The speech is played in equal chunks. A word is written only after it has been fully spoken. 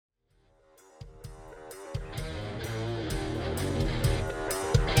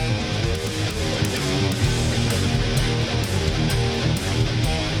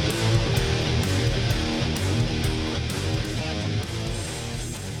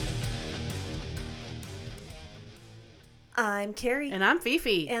I'm Carrie. And I'm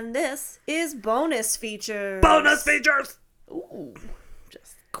Fifi. And this is Bonus Features. Bonus Features! Ooh.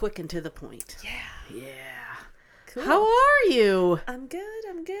 Just quick and to the point. Yeah. Cool. How are you? I'm good.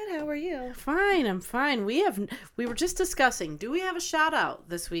 How are you? Fine, I'm fine. We were just discussing, do we have a shout out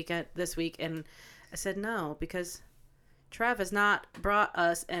this week? And I said no, because Trav has not brought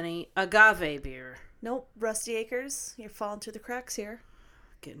us any agave beer. Nope. Rusty Acres. You're falling through the cracks here.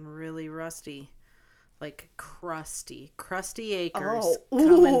 Getting really rusty. Like crusty acres Oh.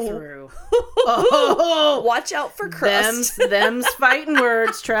 coming through. Oh, watch out for crust. Them's fighting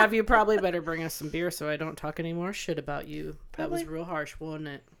words. Trav, you probably better bring us some beer so I don't talk any more shit about you. That was real harsh, wasn't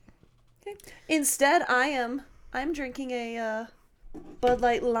it? Okay. Instead, I'm drinking a Bud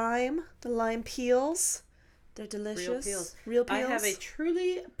Light Lime. The lime peels. They're delicious. Real peels. I have a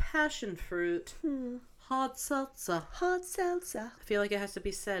truly passion fruit. Hard seltzer. I feel like it has to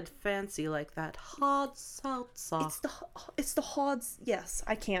be said fancy like that. Hard seltzer. It's the hard. Yes,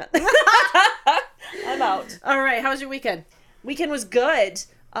 I can't. I'm out. All right, how was your weekend? Weekend was good.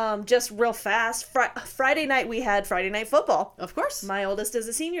 Just real fast. Friday night we had Friday night football. Of course. My oldest is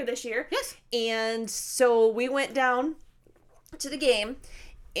a senior this year. Yes. And so we went down to the game,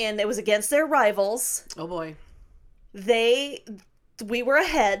 and it was against their rivals. Oh boy. We were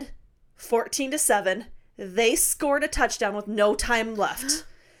ahead, 14-7. They scored a touchdown with no time left.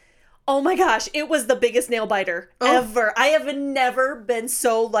 Oh my gosh, it was the biggest nail biter ever. I have never been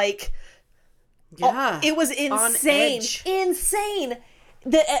so like... Yeah. It was insane. Insane.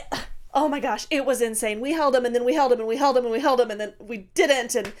 Oh my gosh, it was insane. We held them, and then we held them, and we held them, and we held them, and then we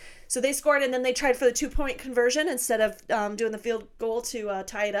didn't. And so they scored, and then they tried for the 2-point conversion instead of doing the field goal to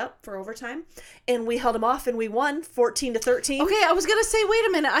tie it up for overtime. And we held them off, and we won 14-13. Okay, I was gonna say, wait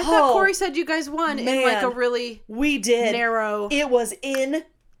a minute. I thought Corey said you guys won in like a really narrow. It was intense.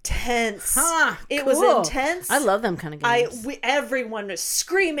 It was intense. I love them kind of games. Everyone was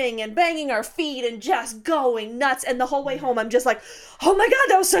screaming and banging our feet and just going nuts. And the whole way home, I'm just like, oh my God,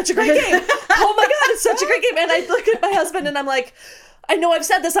 that was such a great game. Oh my God, it's such a great game. And I look at my husband and I'm like, I know I've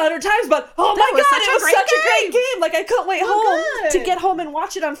said this 100 times, but oh my God, it was such a great game. Like I couldn't wait home to get home and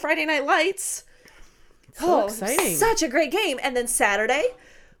watch it on Friday Night Lights. So exciting. Such a great game. And then Saturday,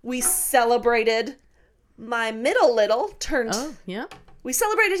 we celebrated my middle little turned... Oh, yeah. We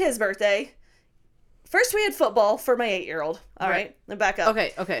celebrated his birthday. First, we had football for my 8-year-old. All right. Then back up.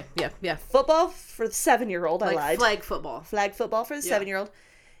 Okay. Yeah. Football for the 7-year-old. I lied. Flag football. Flag football for the 7-year-old.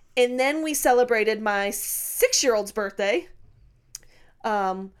 And then we celebrated my 6-year-old's birthday,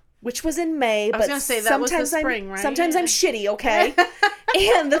 which was in May. I was going to say, that was the spring, right? Sometimes I'm shitty, okay?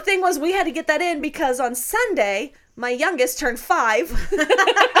 And the thing was, we had to get that in because on Sunday, my youngest turned 5.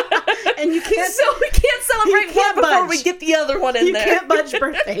 And you can't... So we can't celebrate one before we get the other one in there. You can't budge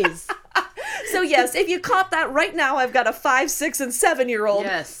birthdays. So yes, if you caught that right now, I've got a 5, 6, and 7-year-old.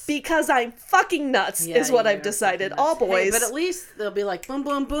 Yes. Because I'm fucking nuts, is what I've decided. All boys. Hey, but at least they'll be like, boom,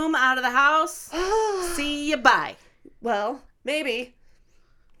 boom, boom, out of the house. See you, bye. Well, maybe.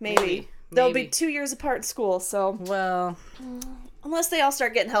 They'll be 2 years apart in school, so... Well... Unless they all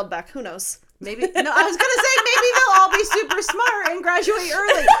start getting held back, who knows? Maybe. No, I was going to say, maybe they'll all be super smart and graduate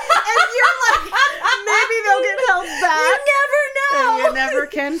early. And you're like, maybe they'll get held back. You never know. You never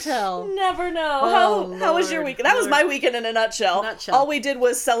can tell. Never know. How was your weekend? That was my weekend in a nutshell. All we did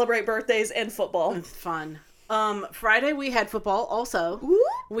was celebrate birthdays and football. Fun. Friday we had football also. Ooh.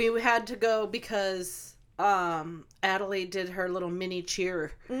 We had to go because Adelaide did her little mini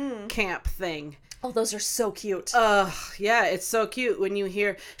cheer camp thing. Oh, those are so cute. Yeah, it's so cute when you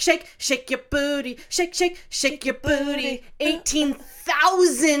hear, shake, shake your booty, shake, shake, shake your booty,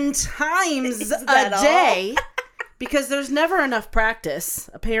 18,000 times a day. Because there's never enough practice,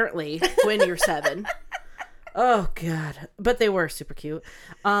 apparently, when you're 7. Oh, God. But they were super cute.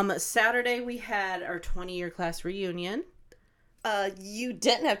 Saturday, we had our 20-year class reunion. You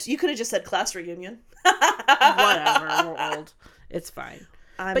didn't have to. You could have just said class reunion. Whatever, we're old. It's fine.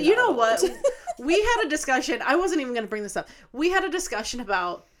 But you know what? We had a discussion. I wasn't even going to bring this up. We had a discussion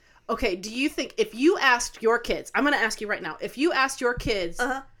about, okay, do you think if you asked your kids, I'm going to ask you right now, if you asked your kids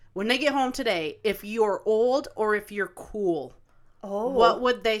when they get home today, if you're old or if you're cool, what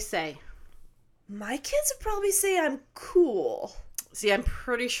would they say? My kids would probably say I'm cool. See, I'm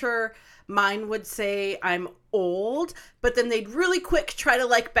pretty sure mine would say I'm old, but then they'd really quick try to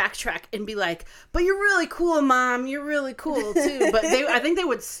like backtrack and be like, but you're really cool, Mom. You're really cool too. But I think they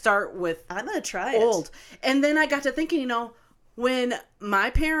would start with I'm going to try old. And then I got to thinking, when my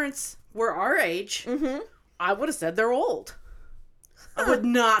parents were our age, I would have said they're old. I would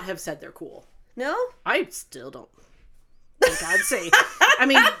not have said they're cool. No? I still don't think I'd say. I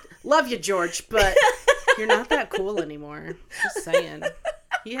mean, love you, George, but You're not that cool anymore. Just saying.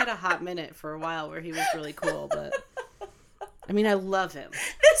 He had a hot minute for a while where he was really cool, but I mean, I love him.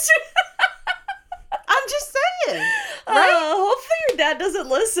 That's true. I'm just saying. Right? Hopefully your dad doesn't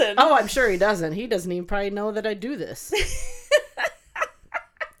listen. Oh, I'm sure he doesn't. He doesn't even probably know that I do this.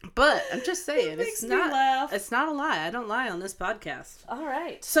 But I'm just saying, it's not a lie. I don't lie on this podcast. All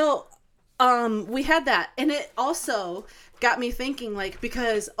right. So, we had that, and it also got me thinking, like,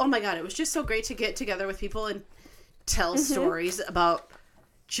 because, oh my God, it was just so great to get together with people and tell stories about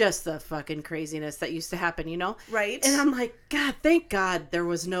just the fucking craziness that used to happen, you know? Right. And I'm like, God, thank God there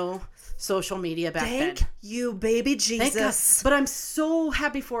was no social media back then. Thank you, baby Jesus. Thank God. But I'm so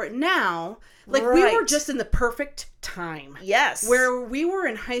happy for it now. Like, we were just in the perfect time. Yes. Where we were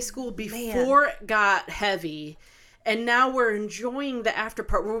in high school before it got heavy. And now we're enjoying the after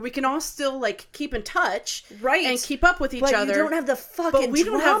part where we can all still, like, keep in touch. Right. And keep up with each other. But you don't have the fucking But we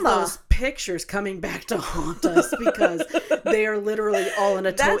drama. don't have those pictures coming back to haunt us because they are literally all in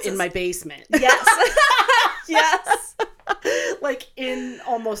a tote in my basement. Yes. Yes. Like, in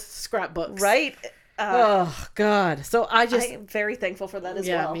almost scrapbooks. Right. Oh, God. So I am very thankful for that as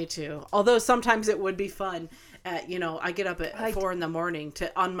well. Yeah, me too. Although sometimes it would be fun. I get up at 4 a.m.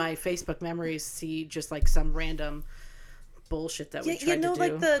 to, on my Facebook memories, see just like some random bullshit that we tried to do.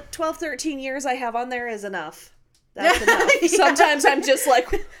 Like the 12, 13 years I have on there is enough. That's enough. Yeah. Sometimes I'm just like,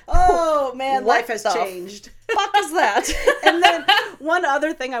 oh man, life has changed. Fuck is that? And then one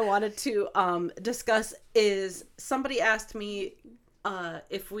other thing I wanted to discuss is somebody asked me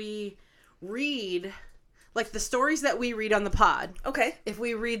if we read, like, the stories that we read on the pod. Okay. If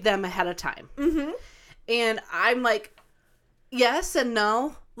we read them ahead of time. Mm-hmm. And I'm like, yes and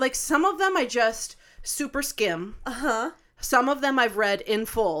no. Like, some of them I just super skim. Uh-huh. Some of them I've read in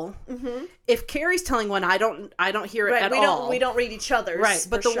full. Mm-hmm. If Carrie's telling one, I don't hear it at all. We don't read each other's. Right.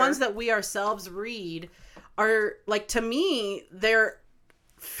 But the ones that we ourselves read are, like, to me, they're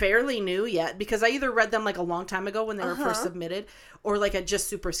fairly new yet, because I either read them like a long time ago when they were first submitted, or like I just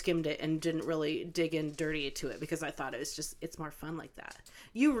super skimmed it and didn't really dig in dirty to it because I thought it's more fun like that.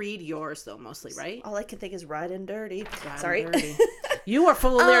 You read yours though mostly, right? All I can think is riding dirty. Sorry. Dirty. You are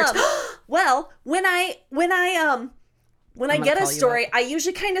full of lyrics. Well, when I get a story, I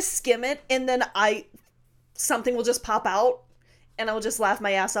usually kind of skim it, and then something will just pop out. And I will just laugh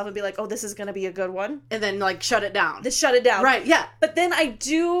my ass off and be like, oh, this is going to be a good one. And then, like, shut it down. Just shut it down. Right, yeah. But then I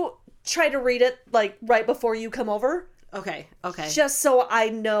do try to read it, like, right before you come over. Okay. Just so I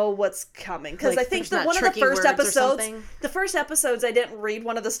know what's coming. Because I think that one of the first episodes, I didn't read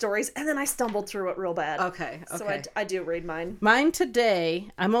one of the stories, and then I stumbled through it real bad. Okay. So I do read mine. Mine today,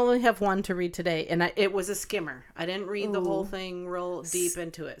 I only have one to read today, and it was a skimmer. I didn't read the whole thing real deep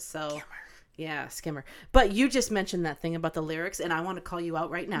into it, so... Skimmer. Yeah, skimmer. But you just mentioned that thing about the lyrics, and I want to call you out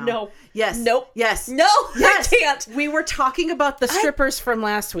right now. No. Yes. Nope. Yes. No, yes. I can't. We were talking about the strippers from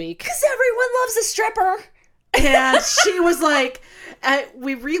last week. Because everyone loves a stripper. And she was like,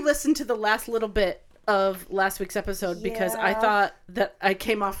 we re-listened to the last little bit of last week's episode because I thought that I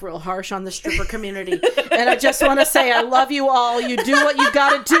came off real harsh on the stripper community. And I just want to say I love you all. You do what you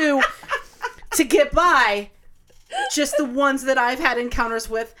got to do to get by. Just the ones that I've had encounters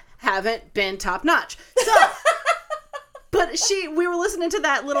with haven't been top notch. So, but we were listening to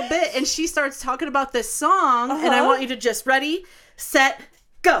that little bit and she starts talking about this song and I want you to just ready, set,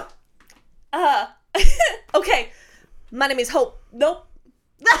 go. Okay. My name is Hope. Nope.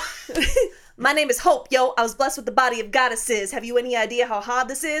 My name is Hope, yo. I was blessed with the body of goddesses. Have you any idea how hard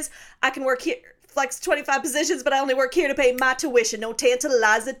this is? I can work here. Flex 25 positions, but I only work here to pay my tuition. No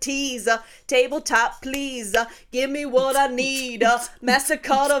tantalizer teaser. Tabletop, please. Give me what I need.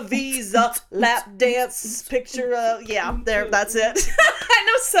 MasterCard Visa. Lap dance picture. Yeah, there. That's it. I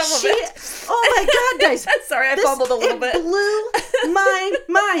know some of it. Oh my God, guys. Sorry, I fumbled a little bit. It blew my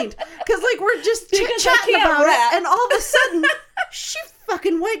mind. Because, like, we're just chit-chatting about it, and all of a sudden, she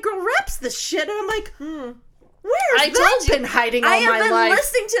fucking white girl raps this shit, and I'm like, where's that been hiding all my life? I have been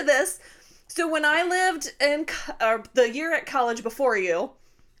listening to this. So when I lived in the year at college before you,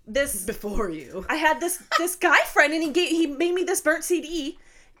 I had this guy friend, and he made me this burnt CD,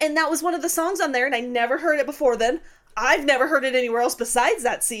 and that was one of the songs on there, and I never heard it before then. I've never heard it anywhere else besides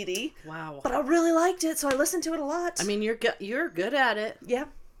that CD. Wow. But I really liked it, so I listened to it a lot. I mean, you're good at it. Yeah.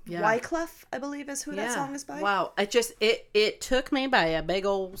 Wyclef, I believe, is who that song is by. Wow. It took me by a big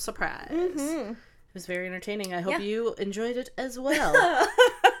old surprise. Mm-hmm. It was very entertaining. I hope you enjoyed it as well.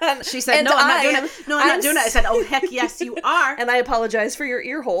 She said, no, I'm not doing it. No, I'm not doing it. I said, oh, heck yes, you are. And I apologize for your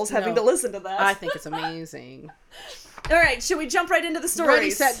ear holes having to listen to that. I think it's amazing. All right, should we jump right into the stories? Ready,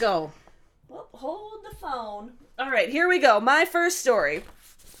 set, go. Well, hold the phone. All right, here we go. My first story.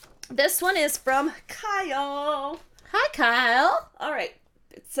 This one is from Kyle. Hi, Kyle. All right.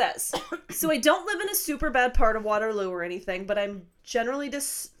 It says, so I don't live in a super bad part of Waterloo or anything, but I'm generally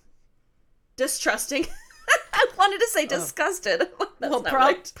distrusting. I wanted to say disgusted. That's Well, not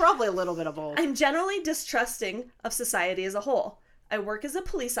right. probably a little bit of both. I'm generally distrusting of society as a whole. I work as a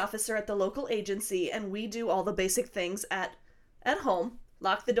police officer at the local agency, and we do all the basic things at home.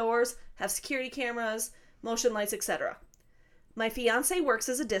 Lock the doors, have security cameras, motion lights, etc. My fiancé works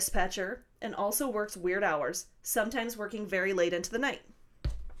as a dispatcher and also works weird hours, sometimes working very late into the night.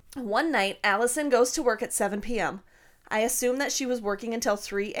 One night, Allison goes to work at 7 p.m. I assume that she was working until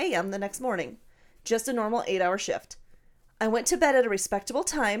 3 a.m. the next morning. Just a normal 8-hour shift. I went to bed at a respectable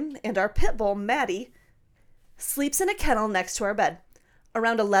time, and our pit bull, Maddie, sleeps in a kennel next to our bed.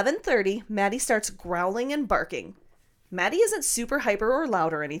 Around 11:30, Maddie starts growling and barking. Maddie isn't super hyper or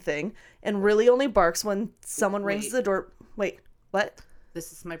loud or anything, and really only barks when someone rings the door. Wait, what?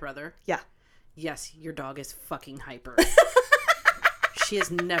 This is my brother. Yeah. Yes, your dog is fucking hyper. She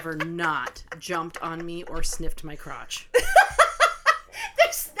has never not jumped on me or sniffed my crotch.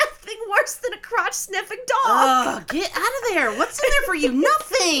 There's nothing worse than a crotch sniffing dog. Ugh, get out of there. What's in there for you?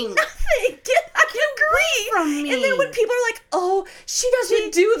 Nothing. Nothing. I agree. From me. And then when people are like, "Oh, she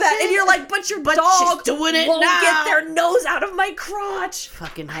doesn't do that," and you're like, "But your dog she's doing it won't now. get their nose out of my crotch."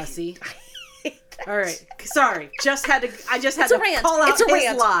 Fucking hussy. I hate that. All right. Sorry. I just had It's to a rant. call out It's a his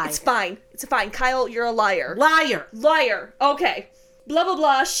rant. lie. It's fine. It's fine. Kyle, you're a liar. Liar. Liar. Okay. Blah, blah,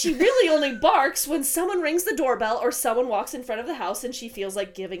 blah. She really only barks when someone rings the doorbell or someone walks in front of the house and she feels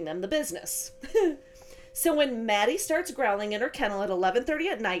like giving them the business. So when Maddie starts growling in her kennel at 11:30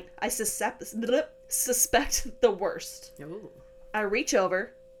 at night, I suspect the worst. Ooh. I reach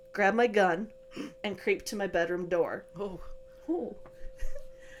over, grab my gun, and creep to my bedroom door. Oh. Ooh.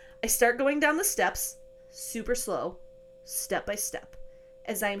 I start going down the steps, super slow, step by step,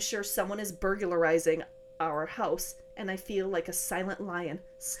 as I am sure someone is burglarizing our house, and I feel like a silent lion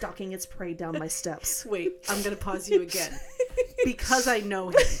stalking its prey down my steps. Wait, I'm going to pause you again. Because I know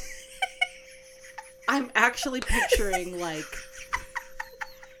him. I'm actually picturing, like,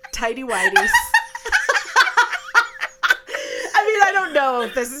 tighty whities. I mean, I don't know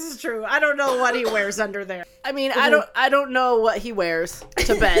if this is true. I don't know what he wears under there. I mean, I don't know what he wears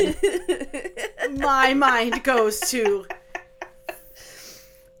to bed. My mind goes to,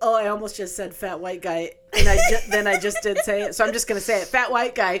 oh, I almost just said fat white guy, and then I just did say it, so I'm just gonna say it. Fat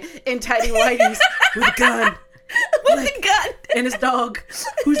white guy in tighty whities with a gun. With a gun. And his dog,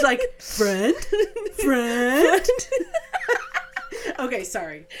 who's like, friend? Okay,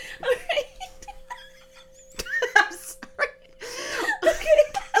 sorry. Alright. I'm sorry. Okay.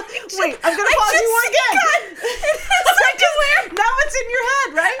 Wait, I'm gonna pause you again. Now it's in your head,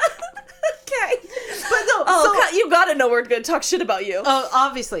 right? Okay. But no, Oh, you gotta know we're gonna talk shit about you. Oh,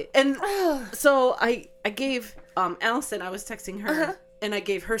 obviously. And so I gave Allison, I was texting her, and I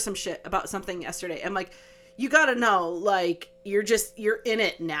gave her some shit about something yesterday. I'm like, you gotta know, like, you're in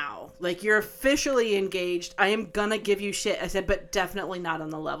it now. Like, you're officially engaged. I am gonna give you shit. I said, but definitely not on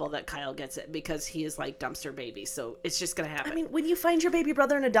the level that Kyle gets it, because he is like dumpster baby. So it's just gonna happen. I mean, when you find your baby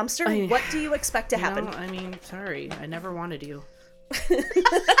brother in a dumpster, what do you expect to happen? I mean, sorry. I never wanted you.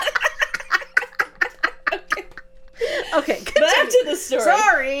 Okay, continue. Back to the story.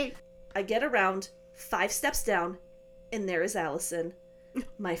 Sorry. I get around 5 steps down, and there is Allison,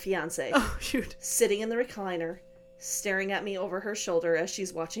 my fiance, Oh, shoot. sitting in the recliner, staring at me over her shoulder as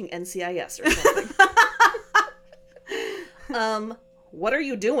she's watching NCIS or something. What are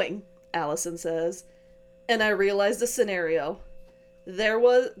you doing? Allison says. And I realize the scenario.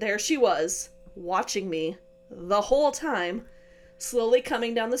 There she was, watching me the whole time, slowly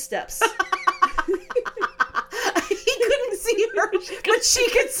coming down the steps. He couldn't see her, but she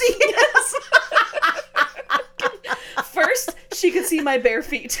could see us. First, she could see my bare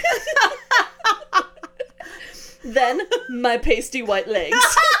feet. Then, my pasty white legs.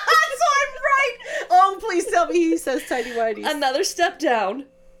 So I'm right. Oh, please tell me he says tidy whities. Another step down,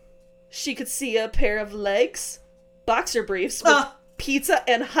 she could see a pair of legs, boxer briefs with pizza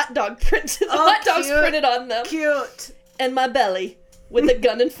and hot dogs printed on them. Cute. And my belly with a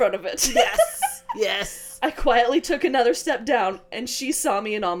gun in front of it. Yes. Yes. I quietly took another step down, and she saw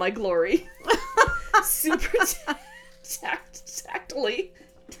me in all my glory. Super tactily.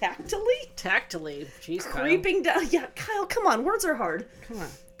 Jeez, Creeping down. Yeah, Kyle, come on. Words are hard. Come on.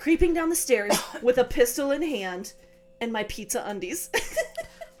 Creeping down the stairs with a pistol in hand and my pizza undies.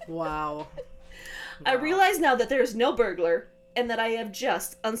 Wow. I realize now that there is no burglar and that I have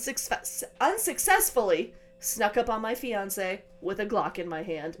just unsuccessfully snuck up on my fiance with a Glock in my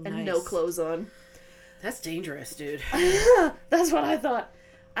hand and no Nice. clothes on. That's dangerous, dude. That's what I thought.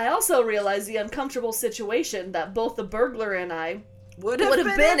 I also realized the uncomfortable situation that both the burglar and I would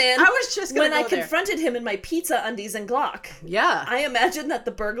have been in. I was just going when to I go there. confronted him in my pizza undies and Glock. Yeah. I imagine that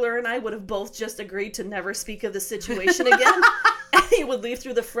the burglar and I would have both just agreed to never speak of the situation again. And he would leave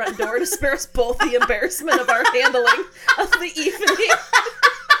through the front door to spare us both the embarrassment of our handling of the evening.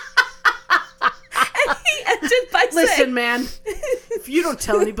 And he ended by saying... Listen, man, if you don't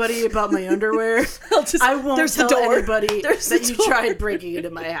tell anybody about my underwear, I won't tell anybody that you tried breaking into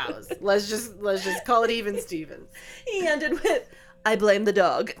my house. Let's just call it even, Stevens. He ended with, I blame the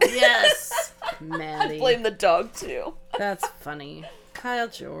dog. Yes, Maddie. I blame the dog, too. That's funny. Kyle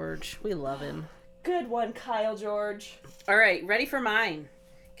George. We love him. Good one, Kyle George. All right, ready for mine.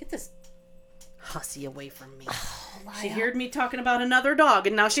 Get this hussy away from me. Oh, she heard me talking about another dog,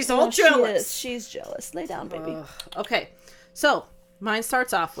 and now she's all jealous. She's jealous. Lay down, baby. Okay, so mine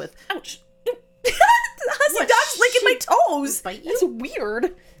starts off with... Ouch. The hussy dog's licking my toes. Bite you? That's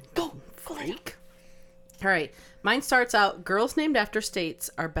weird. Go freak. All right, mine starts out, girls named after states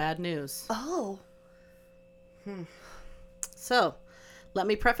are bad news. Oh. So, let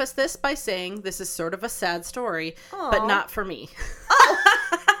me preface this by saying this is sort of a sad story, but not for me.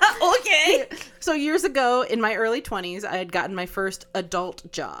 Oh, okay. So years ago, in my early 20s, I had gotten my first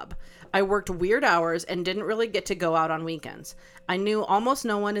adult job. I worked weird hours and didn't really get to go out on weekends. I knew almost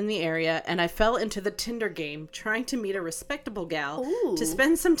no one in the area, and I fell into the Tinder game trying to meet a respectable gal to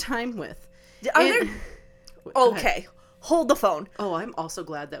spend some time with. Okay, hold the phone. Oh, I'm also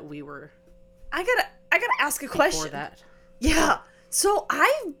glad that we were... I gotta ask a question. Before that. Yeah. So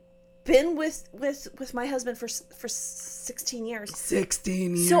I've been with my husband for 16 years.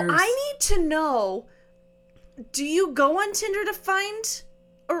 16 years. So I need to know, do you go on Tinder to find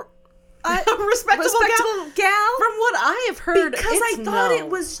a respectable gal? From what I have heard, because I thought it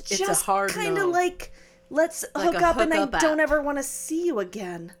was just kind of like, let's hook up and I don't ever want to see you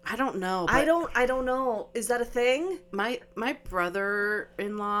again. I don't know. I don't know. Is that a thing? My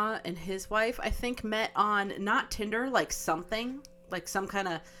brother-in-law and his wife, I think, met on not Tinder, like something, like some kind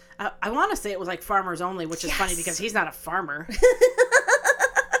of. I want to say it was like Farmers Only, which is funny because he's not a farmer.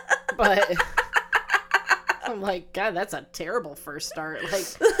 But I'm like, God, that's a terrible first start. Like,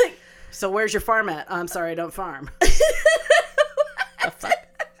 so where's your farm at? I'm sorry, I don't farm. The fuck?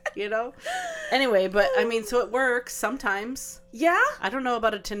 You know? Anyway, but I mean, so it works sometimes. Yeah? I don't know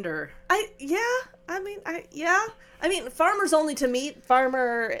about a Tinder. I mean, Farmers Only to meet,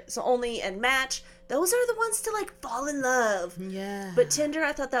 Farmers Only and Match, those are the ones to like fall in love. Yeah. But Tinder,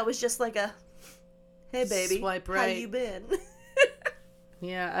 I thought that was just like a, hey baby, swipe right. How you been?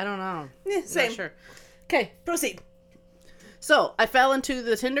 Yeah, I don't know. Yeah, same. Not sure. Okay, proceed. So, I fell into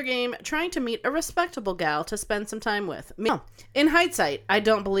the Tinder game trying to meet a respectable gal to spend some time with. In hindsight, I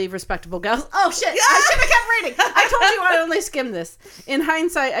don't believe respectable gals... Oh, shit! I should have kept reading! I told you I only skimmed this. In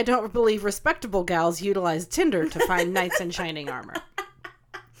hindsight, I don't believe respectable gals utilize Tinder to find knights in shining armor.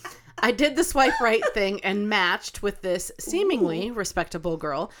 I did the swipe right thing and matched with this seemingly respectable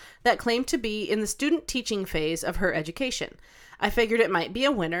girl that claimed to be in the student teaching phase of her education. I figured it might be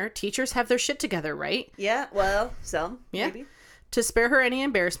a winner. Teachers have their shit together, right? Yeah, well, some, maybe. To spare her any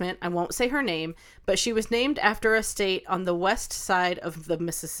embarrassment, I won't say her name, but she was named after a state on the west side of the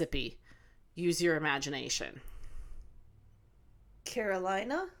Mississippi. Use your imagination.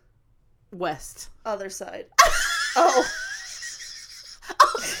 Carolina? West. Other side. Oh.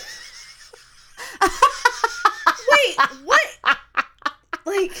 Wait, what?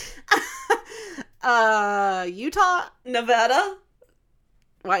 Like... Utah? Nevada?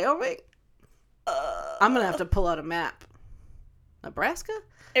 Wyoming? I'm gonna have to pull out a map. Nebraska?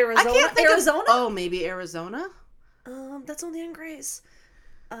 Arizona? I can't think Arizona? Oh, maybe Arizona? That's only in Grace.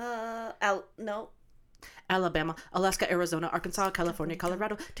 No. Alabama, Alaska, Arizona, Arkansas, California,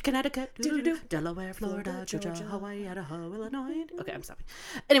 Colorado, to Connecticut, Delaware, Florida, Georgia, Hawaii, Idaho, Illinois. Okay, I'm stopping.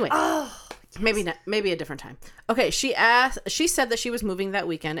 Anyway, maybe not. Maybe a different time. Okay, she said that she was moving that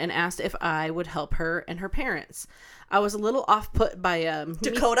weekend and asked if I would help her and her parents. I was a little off put by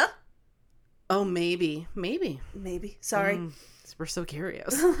Dakota. Oh, maybe. Sorry, we're so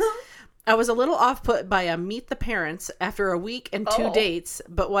curious. I was a little off put by meet the parents after a week and 2 dates,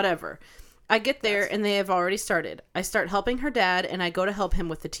 but whatever. I get there and they have already started. I start helping her dad and I go to help him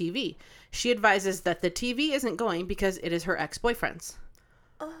with the TV. She advises that the TV isn't going because it is her ex-boyfriend's.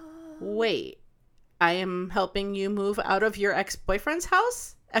 Wait, I am helping you move out of your ex-boyfriend's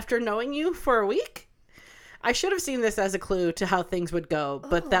house after knowing you for a week? I should have seen this as a clue to how things would go,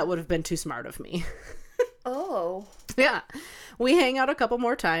 but that would have been too smart of me. Yeah. We hang out a couple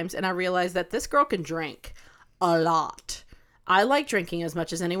more times and I realize that this girl can drink a lot. I like drinking as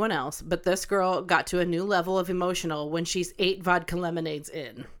much as anyone else, but this girl got to a new level of emotional when she's 8 vodka lemonades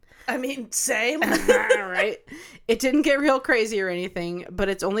in. I mean, same. Right? It didn't get real crazy or anything, but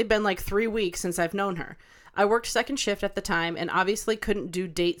it's only been like 3 weeks since I've known her. I worked second shift at the time and obviously couldn't do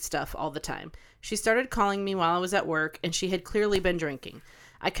date stuff all the time. She started calling me while I was at work, and she had clearly been drinking.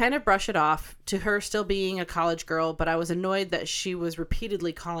 I kind of brush it off to her still being a college girl, but I was annoyed that she was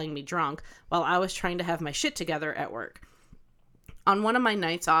repeatedly calling me drunk while I was trying to have my shit together at work. On one of my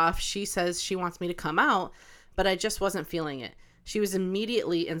nights off, she says she wants me to come out, but I just wasn't feeling it. She was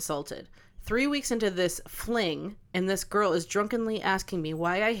immediately insulted. 3 weeks into this fling, and this girl is drunkenly asking me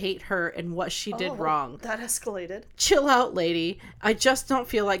why I hate her and what she did wrong. That escalated. Chill out, lady. I just don't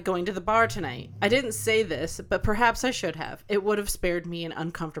feel like going to the bar tonight. I didn't say this, but perhaps I should have. It would have spared me an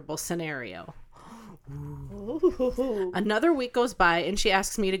uncomfortable scenario. Ooh. Another week goes by, and she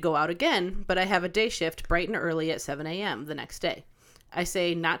asks me to go out again, but I have a day shift bright and early at 7 a.m. the next day. I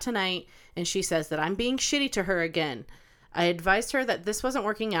say, not tonight, and she says that I'm being shitty to her again. I advised her that this wasn't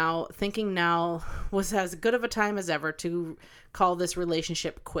working out, thinking now was as good of a time as ever to call this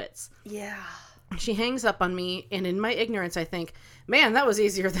relationship quits. Yeah. She hangs up on me, and in my ignorance, I think, man, that was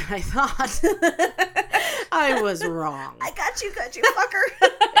easier than I thought. I was wrong. I got you, fucker.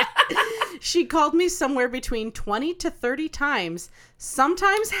 She called me somewhere between 20 to 30 times,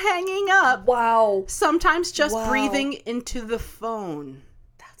 sometimes hanging up. Wow. Sometimes just breathing into the phone.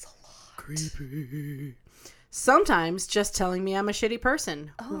 That's a lot. Creepy. Sometimes just telling me I'm a shitty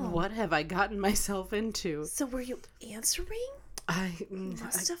person. Oh. What have I gotten myself into? So were you answering? I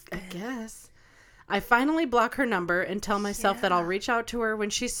guess. I finally block her number and tell myself that I'll reach out to her when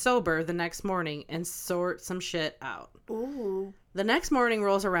she's sober the next morning and sort some shit out. Ooh. The next morning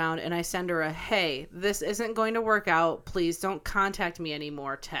rolls around and I send her a, hey, this isn't going to work out. Please don't contact me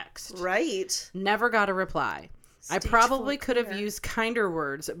anymore text. Right. Never got a reply. I probably could have used kinder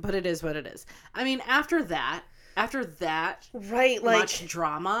words, but it is what it is. I mean, after that right, like much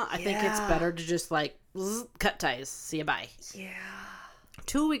drama, I think it's better to just like cut ties. See you, bye. Yeah.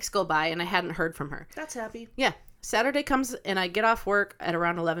 2 weeks go by and I hadn't heard from her. That's happy. Yeah. Saturday comes and I get off work at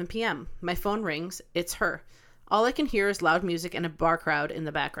around 11 p.m. My phone rings. It's her. All I can hear is loud music and a bar crowd in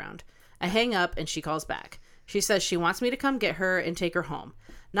the background. I hang up and she calls back. She says she wants me to come get her and take her home.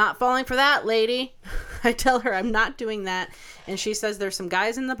 Not falling for that, lady. I tell her I'm not doing that, and she says there's some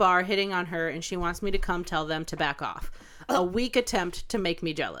guys in the bar hitting on her, and she wants me to come tell them to back off. A weak attempt to make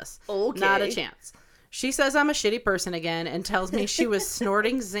me jealous. Okay. Not a chance. She says I'm a shitty person again and tells me she was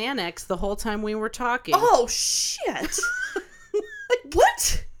snorting Xanax the whole time we were talking. Oh, shit.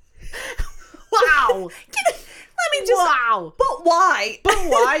 What? Wow. Let me just... Wow. But why? But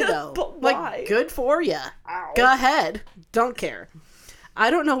why, though? But why? Like, good for you. Ow. Go ahead. Don't care. I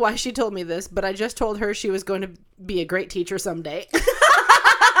don't know why she told me this, but I just told her she was going to be a great teacher someday.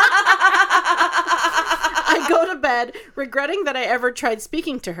 I go to bed, regretting that I ever tried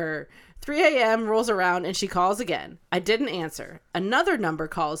speaking to her. 3 a.m. rolls around and she calls again. I didn't answer. Another number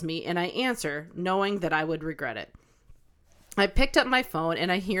calls me and I answer, knowing that I would regret it. I picked up my phone and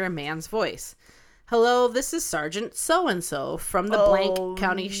I hear a man's voice. Hello, this is Sergeant so-and-so from the blank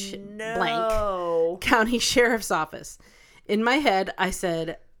county sheriff's office. In my head, I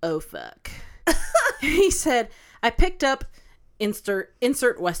said, oh, fuck. He said, I picked up,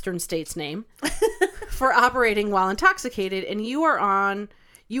 insert Western state's name, for operating while intoxicated, and you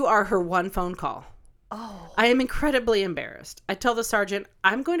are her one phone call. Oh. I am incredibly embarrassed. I tell the sergeant,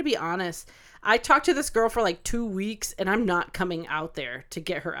 I'm going to be honest. I talked to this girl for like 2 weeks, and I'm not coming out there to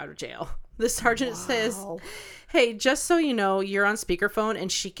get her out of jail. The sergeant says, hey, just so you know, you're on speakerphone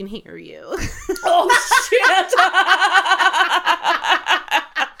and she can hear you. Oh, shit.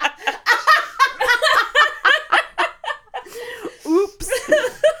 Oops.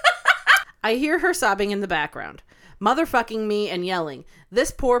 I hear her sobbing in the background, motherfucking me and yelling, this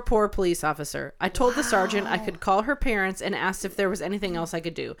poor police officer. I told the sergeant I could call her parents and asked if there was anything else I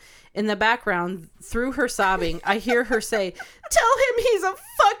could do. In the background, through her sobbing, I hear her say, tell him he's a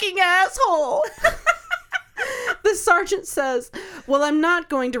fucking asshole. The sergeant says, well, I'm not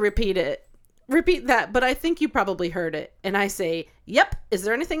going to repeat that, but I think you probably heard it. And I say, yep, is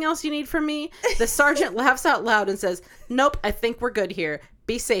there anything else you need from me? The sergeant laughs out loud and says, nope, I think we're good here.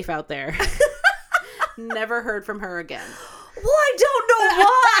 Be safe out there. Never heard from her again. Well, I don't know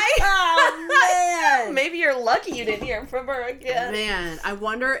why. Oh, man. Maybe you're lucky you didn't hear from her again. Man, I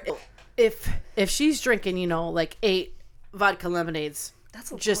wonder if she's drinking, like 8 vodka lemonades.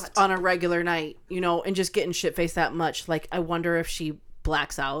 That's a just lot. on a regular night, and just getting shit-faced that much. Like, I wonder if she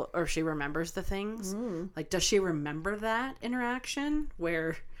blacks out or if she remembers the things. Like, does she remember that interaction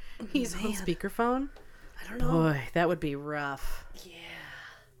where he's on speakerphone? I don't know. Boy, that would be rough. Yeah.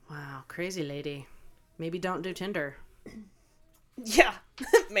 Wow, crazy lady. Maybe don't do Tinder. Yeah,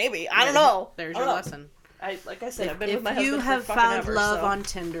 maybe. I don't know. There's I your don't know. lesson. Like I said, I've been with my If husband you have for fucking found ever, love so. on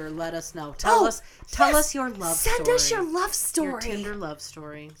Tinder, let us know. Tell us your love story. Send us your love story. Your Tinder love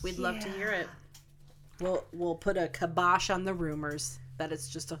story. We'd love to hear Yeah. it. We'll put a kibosh on the rumors that it's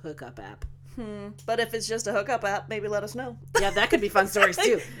just a hookup app. But if it's just a hookup app, maybe let us know. Yeah, that could be fun stories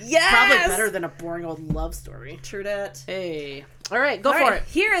too. Yes! Probably better than a boring old love story. True that. Hey. All right, go for it.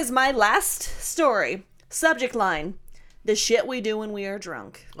 Here is my last story. Subject line: the shit we do when we are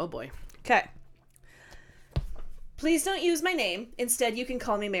drunk. Oh boy. Okay. Please don't use my name. Instead, you can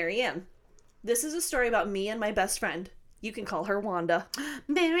call me Marianne. This is a story about me and my best friend. You can call her Wanda.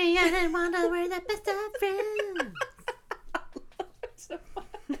 Marianne and Wanda were the best of friends.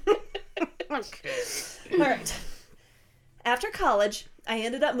 Okay. All right. After college, I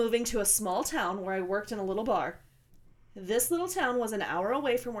ended up moving to a small town where I worked in a little bar. This little town was an hour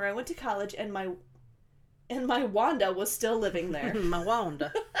away from where I went to college, and my Wanda was still living there. My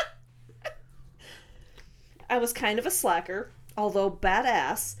Wanda. I was kind of a slacker, although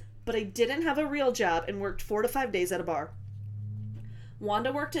badass, but I didn't have a real job and worked 4 to 5 days at a bar.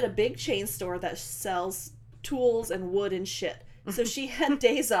 Wanda worked at a big chain store that sells tools and wood and shit, so she had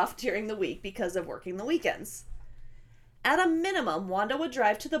days off during the week because of working the weekends. At a minimum, Wanda would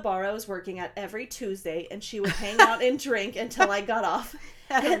drive to the bar I was working at every Tuesday, and she would hang out and drink until I got off.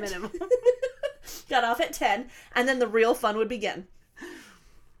 At a minimum. Got off at 10, and then the real fun would begin.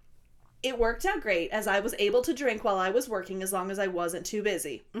 It worked out great, as I was able to drink while I was working as long as I wasn't too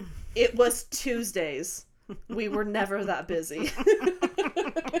busy. It was Tuesdays. We were never that busy.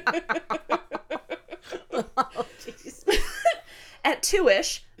 Oh, jeez. At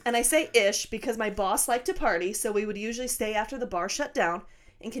 2-ish, and I say ish because my boss liked to party, so we would usually stay after the bar shut down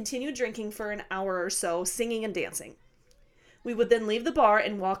and continue drinking for an hour or so, singing and dancing. We would then leave the bar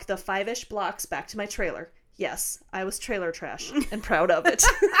and walk the 5-ish blocks back to my trailer. Yes, I was trailer trash and proud of it.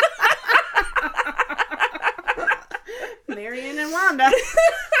 Marianne and Wanda. In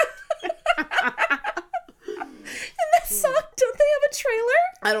that song, don't they have a trailer?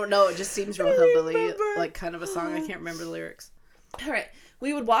 I don't know. It just seems real hillbilly, like kind of a song. I can't remember the lyrics. All right.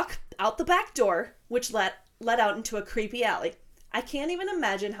 We would walk out the back door, which led out into a creepy alley. I can't even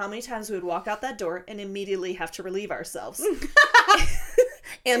imagine how many times we would walk out that door and immediately have to relieve ourselves.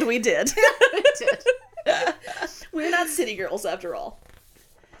 And we did. We did. We're not city girls after all.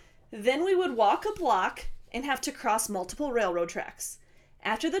 Then we would walk a block and have to cross multiple railroad tracks.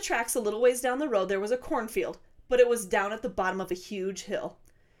 After the tracks a little ways down the road, there was a cornfield, but it was down at the bottom of a huge hill.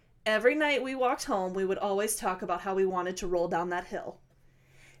 Every night we walked home, we would always talk about how we wanted to roll down that hill.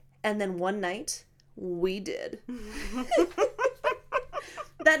 And then one night, we did.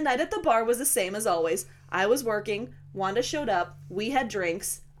 That night at the bar was the same as always. I was working, Wanda showed up, we had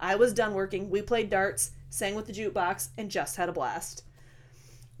drinks, I was done working, we played darts, sang with the jukebox, and just had a blast.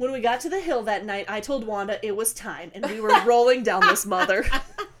 When we got to the hill that night, I told Wanda it was time, and we were rolling down this mother.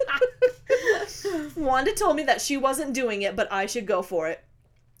 Wanda told me that she wasn't doing it, but I should go for it.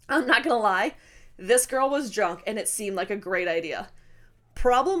 I'm not gonna lie, this girl was drunk, and it seemed like a great idea.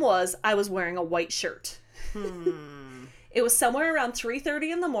 Problem was, I was wearing a white shirt. It was somewhere around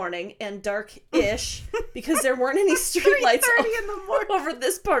 3:30 in the morning and dark-ish because there weren't any street lights over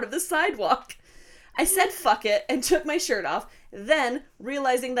this part of the sidewalk. I said fuck it and took my shirt off, then,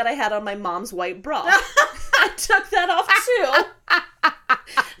 realizing that I had on my mom's white bra, I took that off too.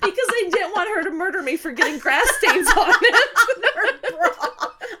 Because I didn't want her to murder me for getting grass stains on it. Her bra.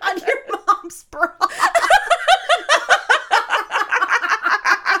 On your mom's bra.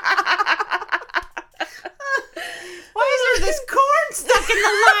 Why is there this corn stuck in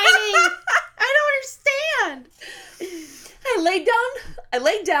the lining? I don't understand. I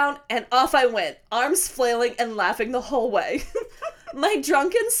laid down, and off I went, arms flailing and laughing the whole way. My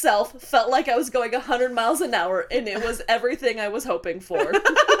drunken self felt like I was going 100 miles an hour, and it was everything I was hoping for.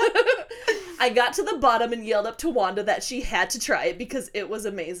 I got to the bottom and yelled up to Wanda that she had to try it because it was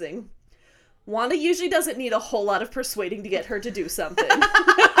amazing. Wanda usually doesn't need a whole lot of persuading to get her to do something.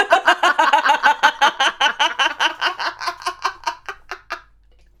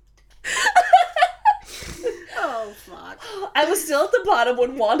 Oh, fuck. I was still at the bottom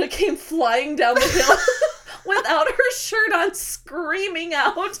when Wanda came flying down the hill without her shirt on, screaming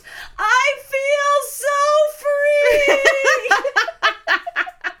out, "I feel so free!"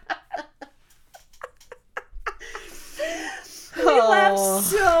 We laughed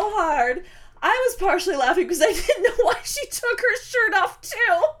so hard. I was partially laughing because I didn't know why she took her shirt off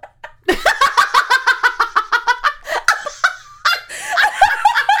too.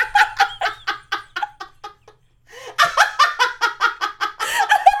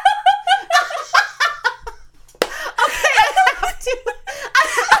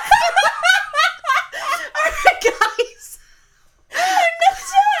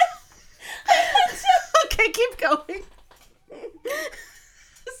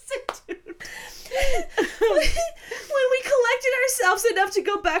 have to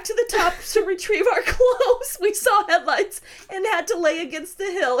go back to the top to retrieve our clothes. We saw headlights and had to lay against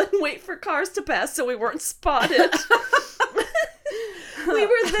the hill and wait for cars to pass so we weren't spotted. We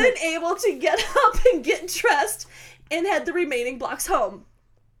were then able to get up and get dressed and head the remaining blocks home.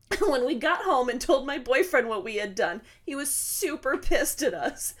 When we got home and told my boyfriend what we had done, he was super pissed at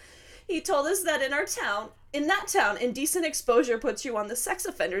us. He told us that in that town, indecent exposure puts you on the sex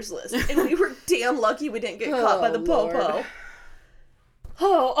offenders list, and we were damn lucky we didn't get caught by the Lord. popo.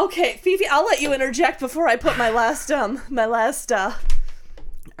 Oh, okay, Fifi, I'll let you interject before I put my last. All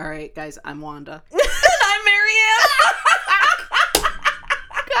right, guys, I'm Wanda. I'm Marianne.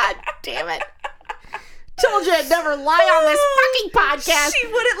 God damn it. Told you I'd never lie on this fucking podcast. She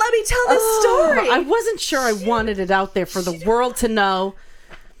wouldn't let me tell this story. I wasn't sure I wanted it out there for the world to know.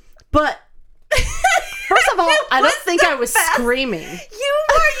 But, first of all, I don't think I was screaming. You're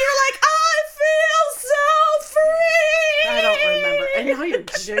like, I feel so free. I don't remember. And now you're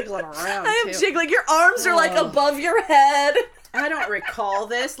jiggling around, I am too. jiggling. Your arms are like above your head. I don't recall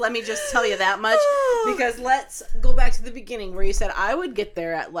this. Let me just tell you that much. Because let's go back to the beginning where you said I would get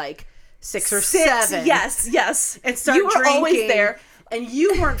there at like 6 or 7. Yes. And start you were drinking. always there. And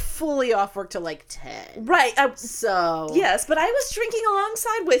you weren't fully off work till like 10. Right. So. Yes, but I was drinking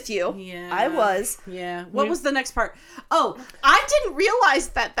alongside with you. Yeah. I was. Yeah. What was the next part? Oh, I didn't realize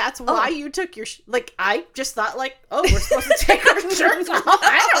that's why you took your... I just thought we're supposed to take our shirts off.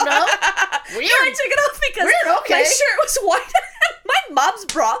 I don't know. Weird. No, I took it off because okay. my shirt was white. My mom's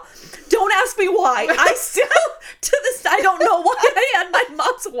bra. Don't ask me why. I still, to this, I don't know why I had my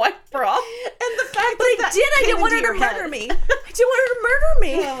mom's white bra. And the fact But I didn't want her to murder me. I didn't want her to murder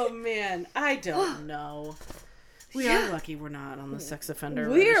me. Oh, man. I don't know. We are lucky we're not on the sex offender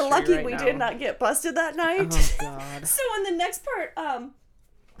We are registry lucky right we now. did not get busted that night. Oh, God. So in the next part,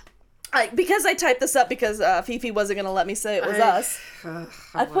 because I typed this up because Fifi wasn't going to let me say it was us,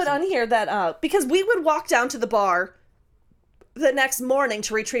 I put on here that, because we would walk down to the bar the next morning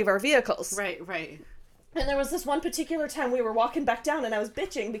to retrieve our vehicles. Right. And there was this one particular time we were walking back down and I was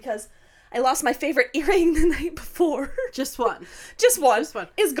bitching because I lost my favorite earring the night before. Just one. Just one. Just one.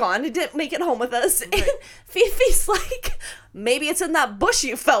 Is gone. It didn't make it home with us. Right. And Fifi's like, maybe it's in that bush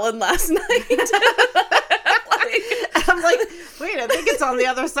you fell in last night. I'm like, wait, I think it's on the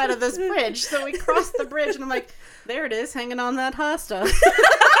other side of this bridge. So we crossed the bridge and I'm like, there it is, hanging on that hosta.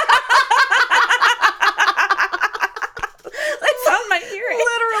 I found my earring.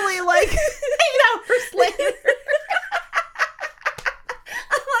 Literally, like, 8 hours later.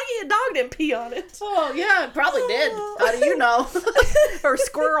 I'm lucky a dog didn't pee on it. Oh, yeah, it probably did. How do you know? Or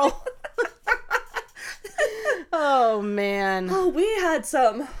squirrel. Oh, man. Oh, we had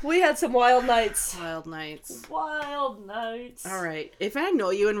some wild nights. Wild nights. Wild nights. All right. If I know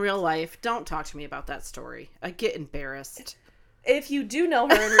you in real life, don't talk to me about that story. I get embarrassed. If you do know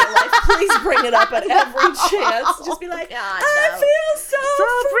her in real life, please bring it up at every chance. Just be like, God, I no. feel so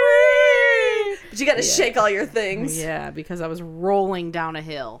free. But you got to shake all your things. Yeah, because I was rolling down a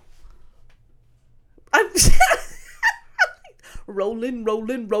hill. I'm rolling.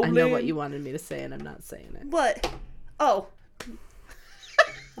 I know what you wanted me to say, and I'm not saying it. What? Oh.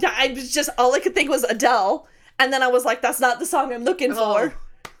 Yeah, I was just, all I could think was Adele. And then I was like, that's not the song I'm looking for.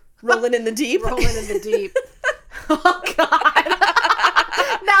 Rolling in the deep. Rolling in the deep. Oh, God.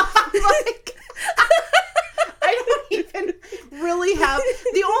 Now I'm like, I don't even really have,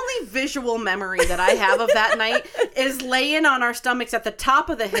 the only visual memory that I have of that night is laying on our stomachs at the top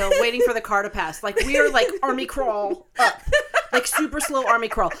of the hill waiting for the car to pass. Like, we are like army crawl up. Like, super slow army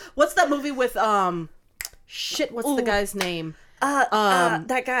crawl. What's that movie with, what's the guy's name?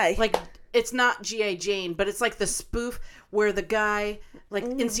 That guy. Like, it's not G.I. Jane, but it's like the spoof where the guy, like,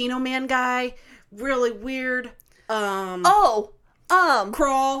 Encino Man guy, really weird, Crawl. I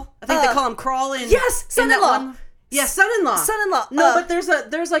think they call him Crawl in. Yes, Son-in-Law. Yeah, Son-in-Law. Son-in-law. No, but there's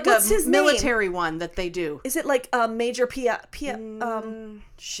like what's a his military one that they do. Is it like Major Pia?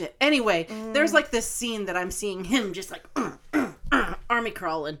 Shit. Anyway, there's like this scene that I'm seeing him just like army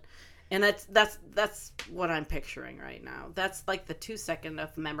crawling, and that's what I'm picturing right now. That's like the 2 second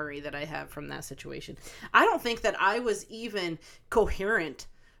of memory that I have from that situation. I don't think that I was even coherent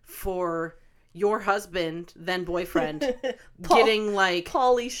for your husband, then boyfriend, getting like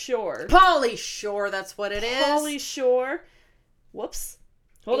Pauly Shore. Pauly Shore, that's what it is. Pauly Shore. Whoops.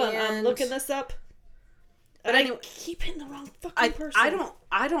 Hold on, I'm looking this up. But anyway, I keep hitting the wrong fucking person.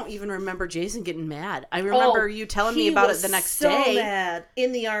 I don't even remember Jason getting mad. I remember you telling me about it the next day. He was so mad.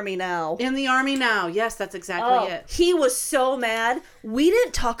 In the Army now. In the Army now. Yes, that's exactly it. He was so mad. We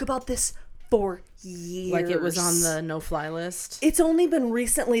didn't talk about this for years. Like it was on the no-fly list. It's only been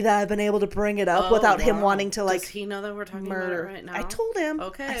recently that I've been able to bring it up without him wanting to, like, Does he know that we're talking murder. about it right now? I told him.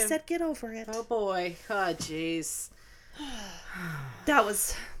 Okay. I said, get over it. Oh, boy. Oh, jeez. That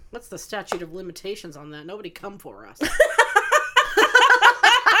was... What's the statute of limitations on that? Nobody come for us.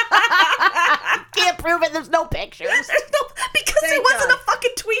 Can't prove it. There's no pictures. Because it wasn't a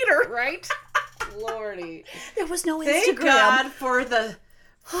fucking tweeter. Right? Lordy. There was no Thank Instagram. God for the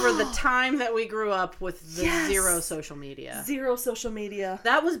time that we grew up with the zero social media. Zero social media.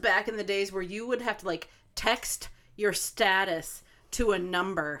 That was back in the days where you would have to, like, text your status to a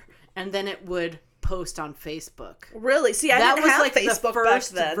number and then it would post on Facebook. Really? See, I didn't have like Facebook the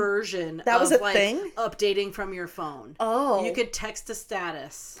first back then. version That was of, a like, thing? updating from your phone. Oh. You could text a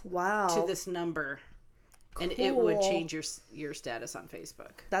status Wow. to this number and it would change your status on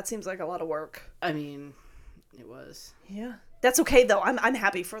Facebook. That seems like a lot of work. I mean, it was. Yeah. That's okay, though. I'm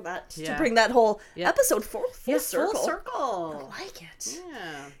happy for that. To Yeah. bring that whole episode full circle. Full circle. I like it.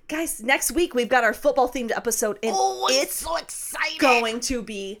 Yeah. Guys, next week we've got our football-themed episode, and it's so exciting. going to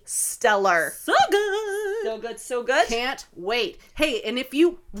be stellar. So good. So good, so good. Can't wait. Hey, and if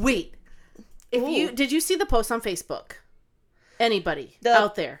you did you see the post on Facebook? Anybody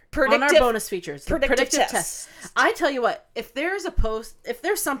out there on our bonus features, predictive test. I tell you what, if there's a post, if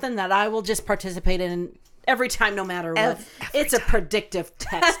there's something that I will just participate in every time, no matter what, it's a predictive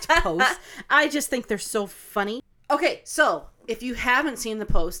text post. I just think they're so funny. Okay, so if you haven't seen the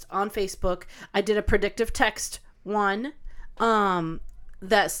post on Facebook, I did a predictive text one.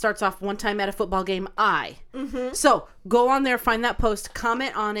 That starts off one time at a football game. So go on there, find that post,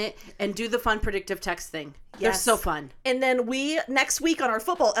 comment on it, and do the fun predictive text thing. They're so fun. And then next week on our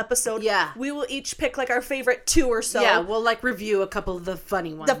football episode, we will each pick like our favorite 2 or so. Yeah, we'll like review a couple of the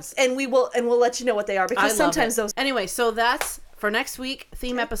funny ones. And we'll let you know what they are, because sometimes those. Anyway, so that's for next week.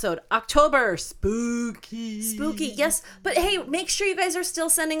 Theme episode October spooky. Yes, but hey, make sure you guys are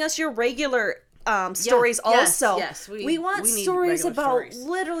still sending us your regular stories also. Yes, we want stories about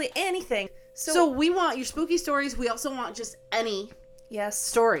literally anything. So we want your spooky stories. We also want just any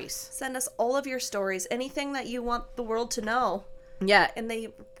stories. Send us all of your stories, anything that you want the world to know. Yeah. And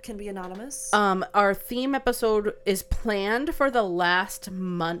they can be anonymous. Our theme episode is planned for the last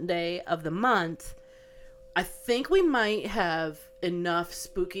Monday of the month. I think we might have enough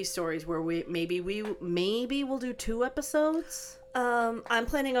spooky stories where maybe we'll do 2 episodes. I'm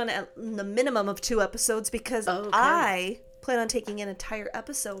planning on the minimum of 2 episodes, because I plan on taking an entire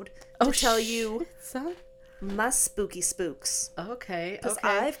episode to tell you my spooky spooks. Okay. Because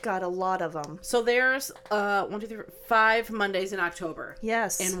I've got a lot of them. So there's 1, 2, 3, 4, 5 Mondays in October.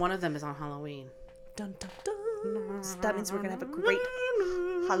 Yes. And one of them is on Halloween. Dun, dun, dun. So that means we're gonna have a great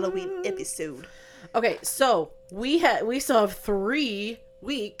Halloween episode. Okay, so we still have 3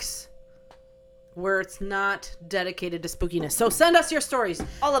 weeks where it's not dedicated to spookiness. So send us your stories.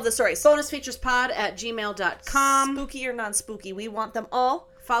 All of the stories. bonusfeaturespod@gmail.com. Spooky or non-spooky, we want them all.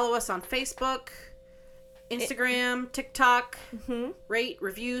 Follow us on Facebook, Instagram, TikTok. Rate,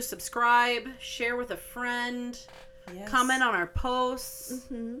 review, subscribe, share with a friend. Yes. Comment on our posts.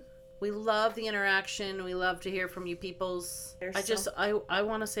 We love the interaction. We love to hear from you peoples. I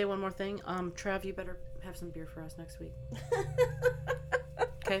want to say one more thing. Trav, you better have some beer for us next week.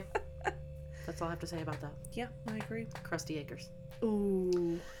 Okay? That's all I have to say about that. Yeah, I agree. Crusty Acres.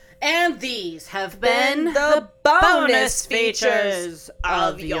 Ooh. And these have been the bonus features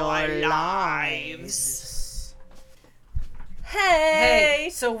of your lives. Hey!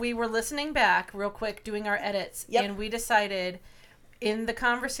 So we were listening back real quick, doing our edits, and we decided in the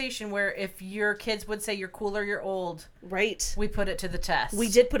conversation where if your kids would say you're cool or you're old, right, we put it to the test. We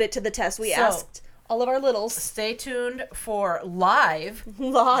did put it to the test. We asked all of our littles. Stay tuned for live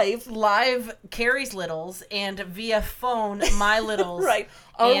Carrie's littles and via phone my littles. Right.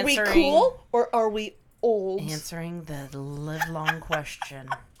 Are we cool or are we old? Answering the livelong question.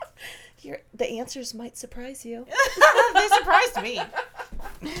 The answers might surprise you. They surprised me.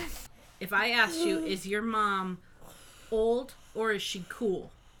 If I asked you, is your mom old or is she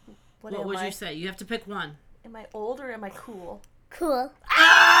cool? What would you say? You have to pick one. Am I old or am I cool? Cool.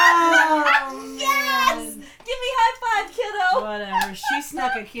 Oh, yes! Give me high five, kiddo. Whatever. She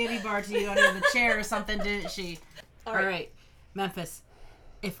snuck a candy bar to you under the chair or something, didn't she? All right. Memphis,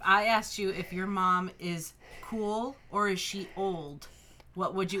 if I asked you if your mom is cool or is she old,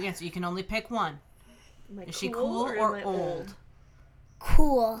 what would you answer? You can only pick one. Is she cool or old?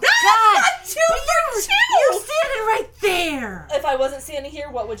 Cool. God! You're standing right there. If I wasn't standing here,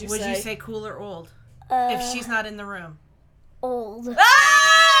 what would you say? Would you say cool or old? If she's not in the room. Old. Oh,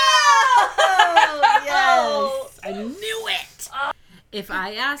 yes! I knew it! If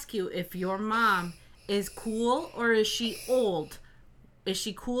I ask you if your mom is cool or is she old? Is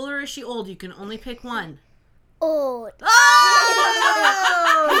she cool or is she old? You can only pick one. Old.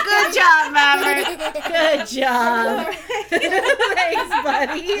 Oh! Good job, Maverick. Good job. Thanks,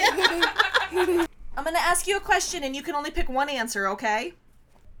 buddy. I'm going to ask you a question and you can only pick one answer, okay?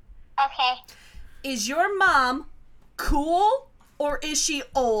 Okay. Is your mom cool or is she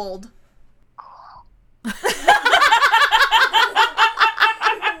old?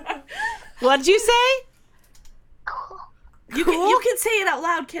 What did you say? Cool. You can say it out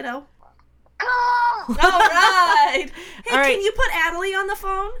loud, kiddo. Cool. All right. Hey, All right. can you put Adelie on the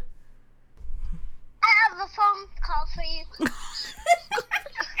phone? I have a phone call for you.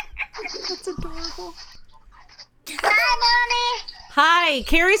 That's adorable. Hi, Mommy. Hi.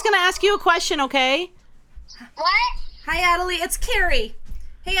 Carrie's going to ask you a question, okay? What? Hi, Adelie. It's Carrie.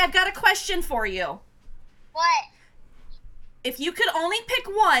 Hey, I've got a question for you. What? If you could only pick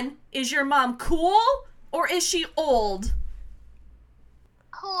one, is your mom cool or is she old?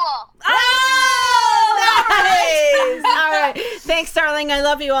 Cool. Oh! Nice. All right. Thanks, darling. I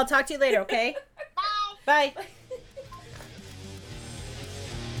love you. I'll talk to you later, okay? Bye. Bye.